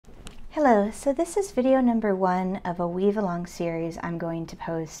Hello, so this is video number 1 of a weave along series I'm going to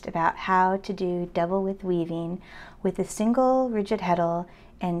post about how to do double width weaving with a single rigid heddle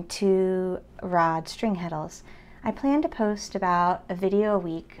and 2 rod string heddles. I plan to post about a video a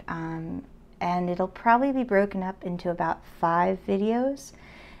week and it'll probably be broken up into about 5 videos,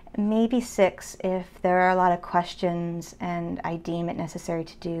 maybe 6 if there are a lot of questions and I deem it necessary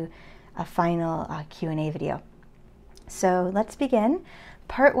to do a final Q&A video. So let's begin.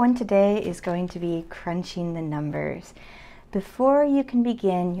 Part 1 today is going to be crunching the numbers. Before you can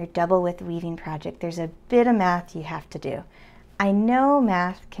begin your double width weaving project, there's a bit of math you have to do. I know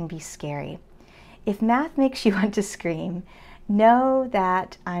math can be scary. If math makes you want to scream, know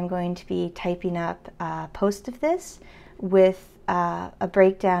that I'm going to be typing up a post of this with a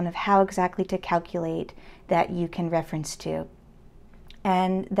breakdown of how exactly to calculate that you can reference to.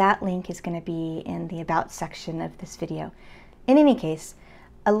 And that link is going to be in the About section of this video. In any case,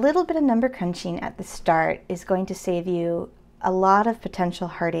 a little bit of number crunching at the start is going to save you a lot of potential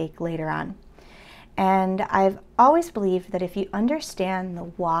heartache later on. And I've always believed that if you understand the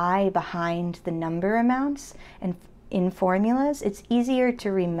why behind the number amounts and in formulas, it's easier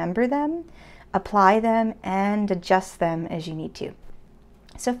to remember them, apply them, and adjust them as you need to.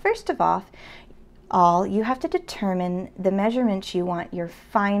 So first of all, you have to determine the measurements you want your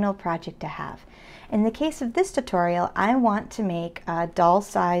final project to have. In the case of this tutorial, I want to make a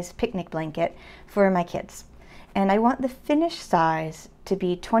doll-size picnic blanket for my kids. And I want the finished size to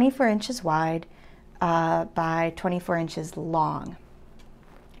be 24 inches wide by 24 inches long.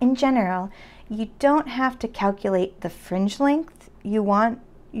 In general, you don't have to calculate the fringe length you want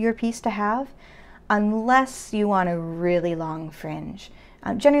your piece to have unless you want a really long fringe,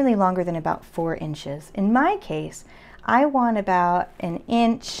 generally longer than about 4 inches. In my case, I want about 1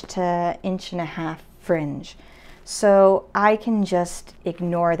 inch to 1.5 inches fringe, so I can just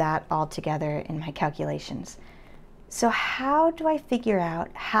ignore that altogether in my calculations. So how do I figure out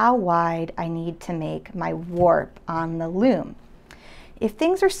how wide I need to make my warp on the loom? If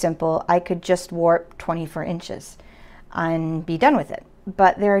things were simple, I could just warp 24 inches and be done with it.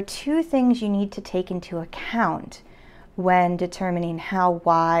 But there are 2 things you need to take into account when determining how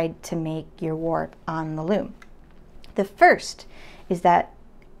wide to make your warp on the loom. The first is that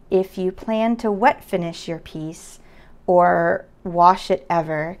if you plan to wet finish your piece or wash it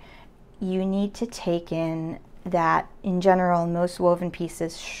ever, you need to take in that in general most woven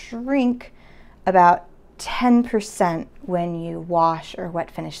pieces shrink about 10% when you wash or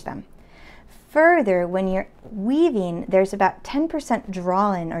wet finish them. Further, when you're weaving, there's about 10%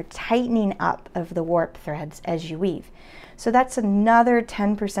 draw-in or tightening up of the warp threads as you weave. So that's another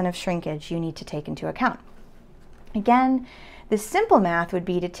 10% of shrinkage you need to take into account. Again, the simple math would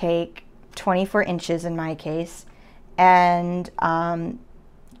be to take 24 inches in my case and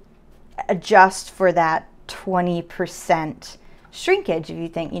adjust for that 20% shrinkage if you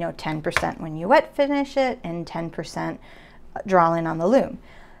think, 10% when you wet finish it and 10% draw in on the loom.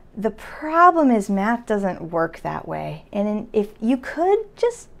 The problem is math doesn't work that way. And if you could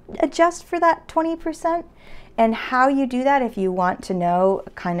just adjust for that 20%, and how you do that, if you want to know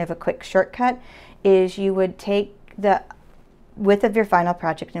kind of a quick shortcut, is you would take the width of your final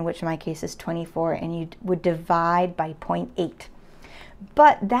project, in which in my case is 24, and you would divide by 0.8.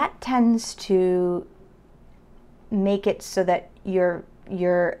 But that tends to make it so that you're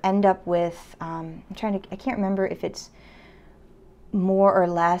end up with, I can't remember if it's more or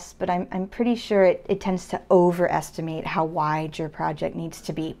less, but I'm pretty sure it tends to overestimate how wide your project needs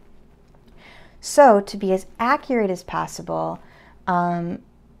to be. So to be as accurate as possible,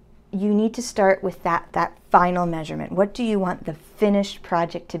 you need to start with that final measurement. What do you want the finished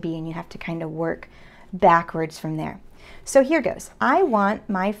project to be? And you have to kind of work backwards from there. So here goes. I want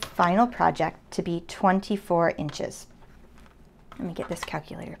my final project to be 24 inches. Let me get this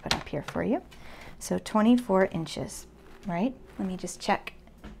calculator put up here for you. So 24 inches, right? Let me just check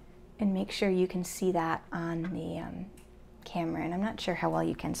and make sure you can see that on the camera. And I'm not sure how well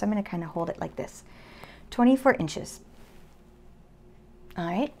you can, so I'm going to kind of hold it like this. 24 inches. All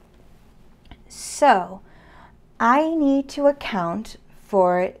right. So I need to account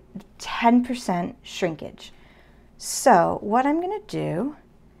for 10% shrinkage. So what I'm going to do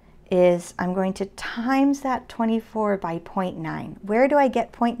is I'm going to times that 24 by 0.9. Where do I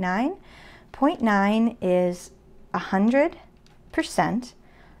get 0.9? 0.9 is 100%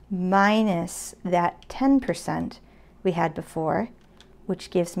 minus that 10% we had before, which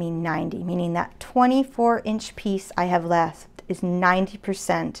gives me 90, meaning that 24-inch piece I have left is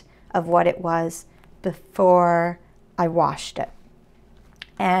 90% of what it was before I washed it.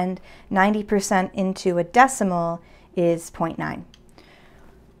 And 90% into a decimal is 0.9.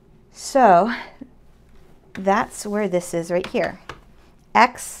 So that's where this is right here.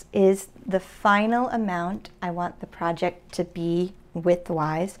 X is the final amount I want the project to be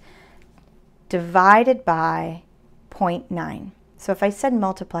width-wise, divided by 0.9. So if I said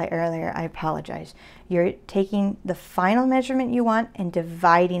multiply earlier, I apologize. You're taking the final measurement you want and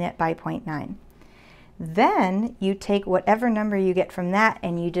dividing it by 0.9. Then you take whatever number you get from that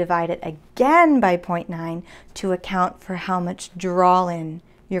and you divide it again by 0.9 to account for how much draw-in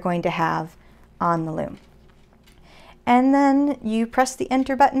you're going to have on the loom. And then you press the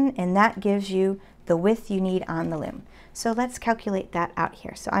enter button and that gives you the width you need on the loom. So let's calculate that out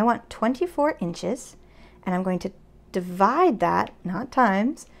here. So I want 24 inches and I'm going to divide that, not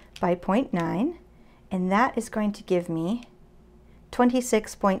times, by 0.9, and that is going to give me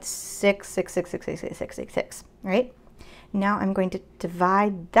 26.6666666, right? Now I'm going to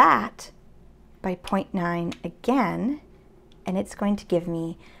divide that by 0.9 again, and it's going to give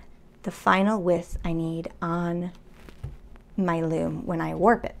me the final width I need on my loom when I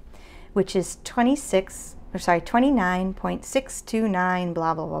warp it, which is 29.629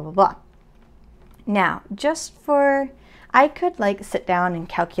 blah blah blah blah blah. Now, just for, I could like sit down and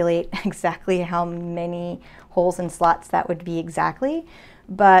calculate exactly how many holes and slots that would be exactly,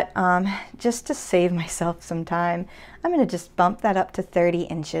 but just to save myself some time, I'm going to just bump that up to 30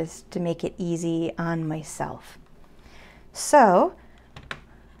 inches to make it easy on myself. So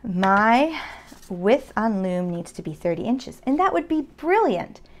my width on loom needs to be 30 inches, and that would be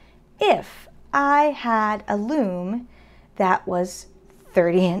brilliant if I had a loom that was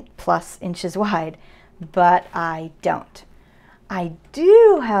 30 plus inches wide, but I don't. I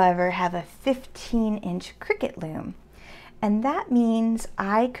do, however, have a 15-inch Cricut loom, and that means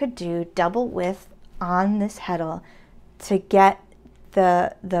I could do double width on this heddle to get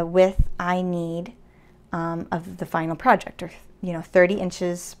the width I need of the final project, or 30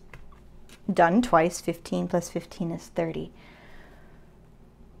 inches done twice. 15 plus 15 is 30.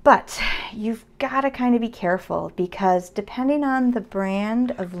 But you've got to kind of be careful, because depending on the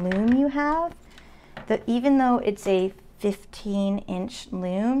brand of loom you have, that even though it's a 15-inch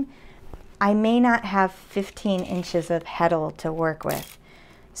loom, I may not have 15 inches of heddle to work with.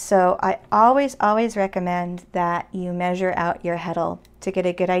 So I always recommend that you measure out your heddle to get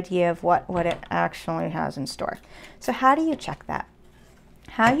a good idea of what it actually has in store. So how do you check that?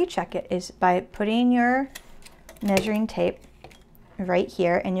 How you check it is by putting your measuring tape right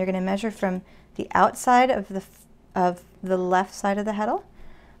here, and you're going to measure from the outside of the left side of the heddle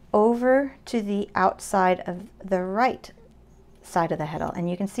over to the outside of the right side of the heddle, and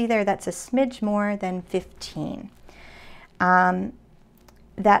you can see there that's a smidge more than 15.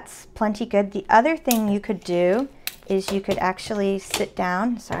 That's plenty good. The other thing you could do is you could actually sit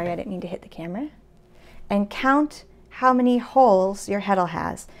down, sorry I didn't mean to hit the camera, and count how many holes your heddle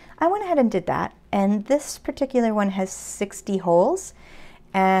has. I went ahead and did that, and this particular one has 60 holes,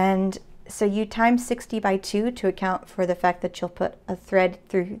 and so you times 60 by 2 to account for the fact that you'll put a thread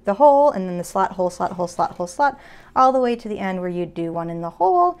through the hole and then the slot, hole, slot, hole, slot, hole, slot, all the way to the end where you do one in the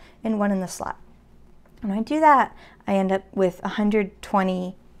hole and one in the slot. When I do that, I end up with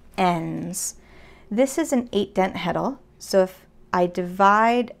 120 ends. This is an 8-dent heddle, so if I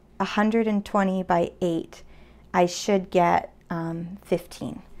divide 120 by 8, I should get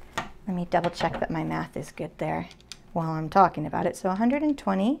 15. Let me double check that my math is good there while I'm talking about it. So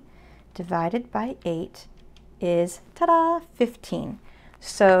 120 divided by 8 is, ta-da, 15.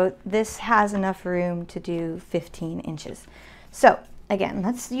 So this has enough room to do 15 inches. So again,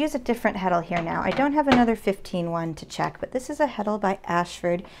 let's use a different heddle here now. I don't have another 15 one to check, but this is a heddle by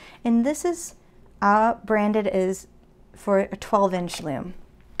Ashford, and this is branded as for a 12-inch loom.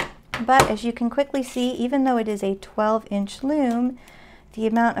 But as you can quickly see, even though it is a 12-inch loom, the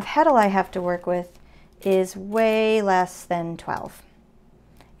amount of heddle I have to work with is way less than 12.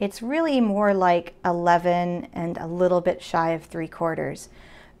 It's really more like 11 and a little bit shy of 3/4.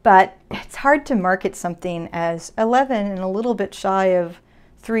 But it's hard to market something as 11 and a little bit shy of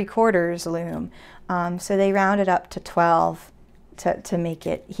 3/4 loom. So they round it up to 12 to make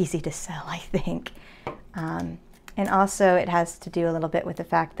it easy to sell, I think. And also it has to do a little bit with the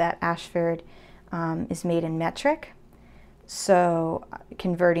fact that Ashford is made in metric. So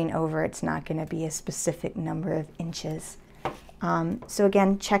converting over, it's not going to be a specific number of inches. So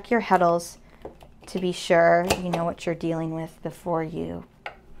again, check your heddles to be sure you know what you're dealing with before you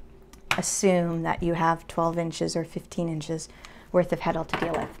assume that you have 12 inches or 15 inches worth of heddle to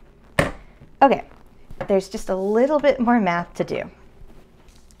deal with. Okay, there's just a little bit more math to do.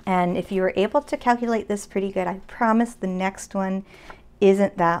 And if you were able to calculate this pretty good, I promise the next one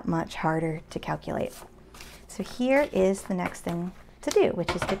isn't that much harder to calculate. So here is the next thing to do,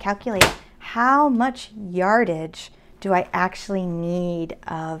 which is to calculate how much yardage do I actually need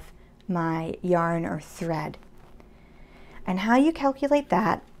of my yarn or thread. And how you calculate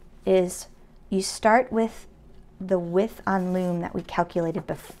that is you start with the width on loom that we calculated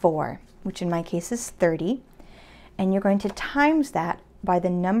before, which in my case is 30, and you're going to times that by the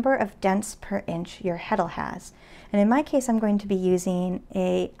number of dents per inch your heddle has. And in my case, I'm going to be using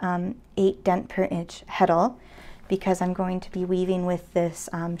a 8 dent per inch heddle because I'm going to be weaving with this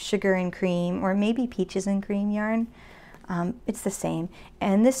sugar and cream, or maybe peaches and cream yarn. It's the same.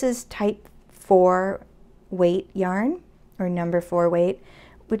 And this is type 4 weight yarn, or number 4 weight,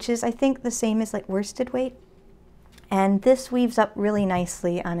 which is, I think, the same as like worsted weight. And this weaves up really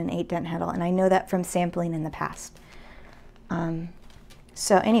nicely on an 8 dent heddle, and I know that from sampling in the past.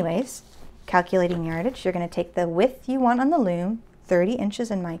 So anyways, calculating yardage, you're going to take the width you want on the loom, 30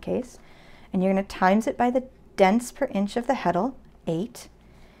 inches in my case, and you're going to times it by the dents per inch of the heddle, 8,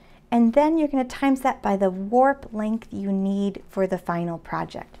 and then you're going to times that by the warp length you need for the final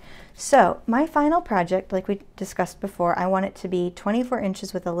project. So my final project, like we discussed before, I want it to be 24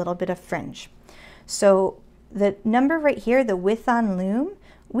 inches with a little bit of fringe. So the number right here, the width on loom,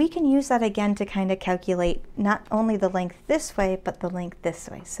 we can use that again to kind of calculate not only the length this way, but the length this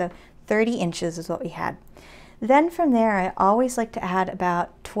way. So 30 inches is what we had. Then from there, I always like to add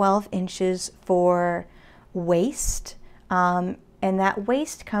about 12 inches for waist. And that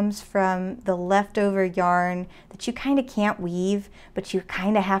waist comes from the leftover yarn that you kind of can't weave, but you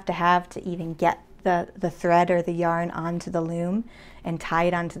kind of have to even get the thread or the yarn onto the loom and tie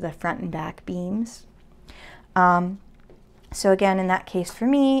it onto the front and back beams. So again, in that case for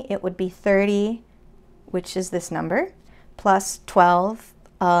me, it would be 30, which is this number, plus 12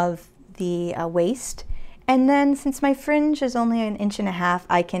 of the waist. And then since my fringe is only 1.5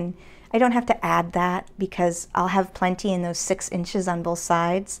 inches, I don't have to add that because I'll have plenty in those 6 inches on both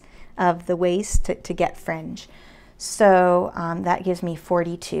sides of the waist to get fringe. So that gives me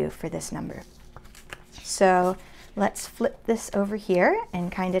 42 for this number. So let's flip this over here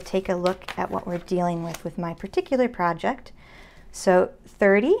and kind of take a look at what we're dealing with my particular project. So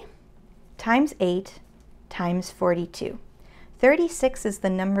 30 times 8 times 42. 36 is the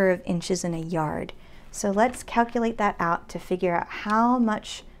number of inches in a yard. So let's calculate that out to figure out how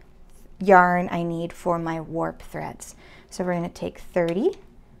much yarn I need for my warp threads. So we're going to take 30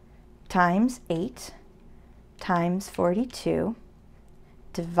 times 8 times 42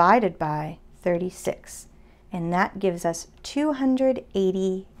 divided by 36. And that gives us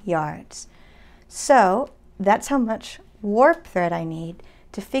 280 yards. So that's how much warp thread I need.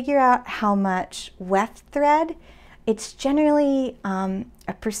 To figure out how much weft thread, it's generally a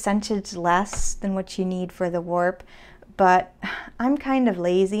percentage less than what you need for the warp, but I'm kind of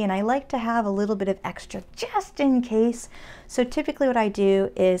lazy and I like to have a little bit of extra just in case. So typically what I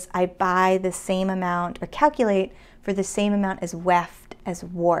do is I buy the same amount, or calculate for the same amount as weft as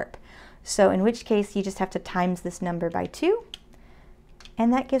warp. So in which case you just have to times this number by 2,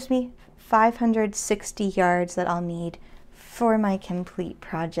 and that gives me 560 yards that I'll need for my complete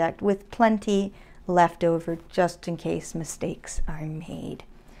project, with plenty left over just in case mistakes are made.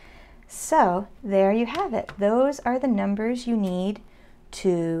 So there you have it. Those are the numbers you need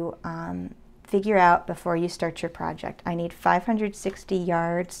to figure out before you start your project. I need 560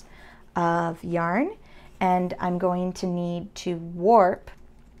 yards of yarn, and I'm going to need to warp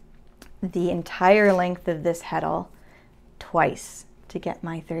the entire length of this heddle twice to get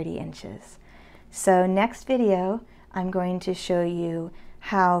my 30 inches. So next video, I'm going to show you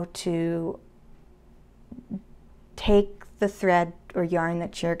how to take the thread or yarn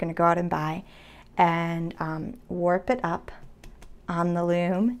that you're going to go out and buy and warp it up on the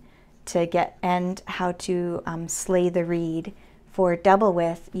loom to get, and how to slay the reed for double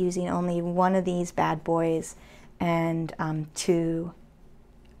width using only one of these bad boys and 2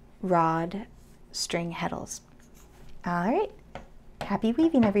 rod string heddles. All right, happy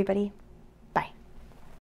weaving, everybody.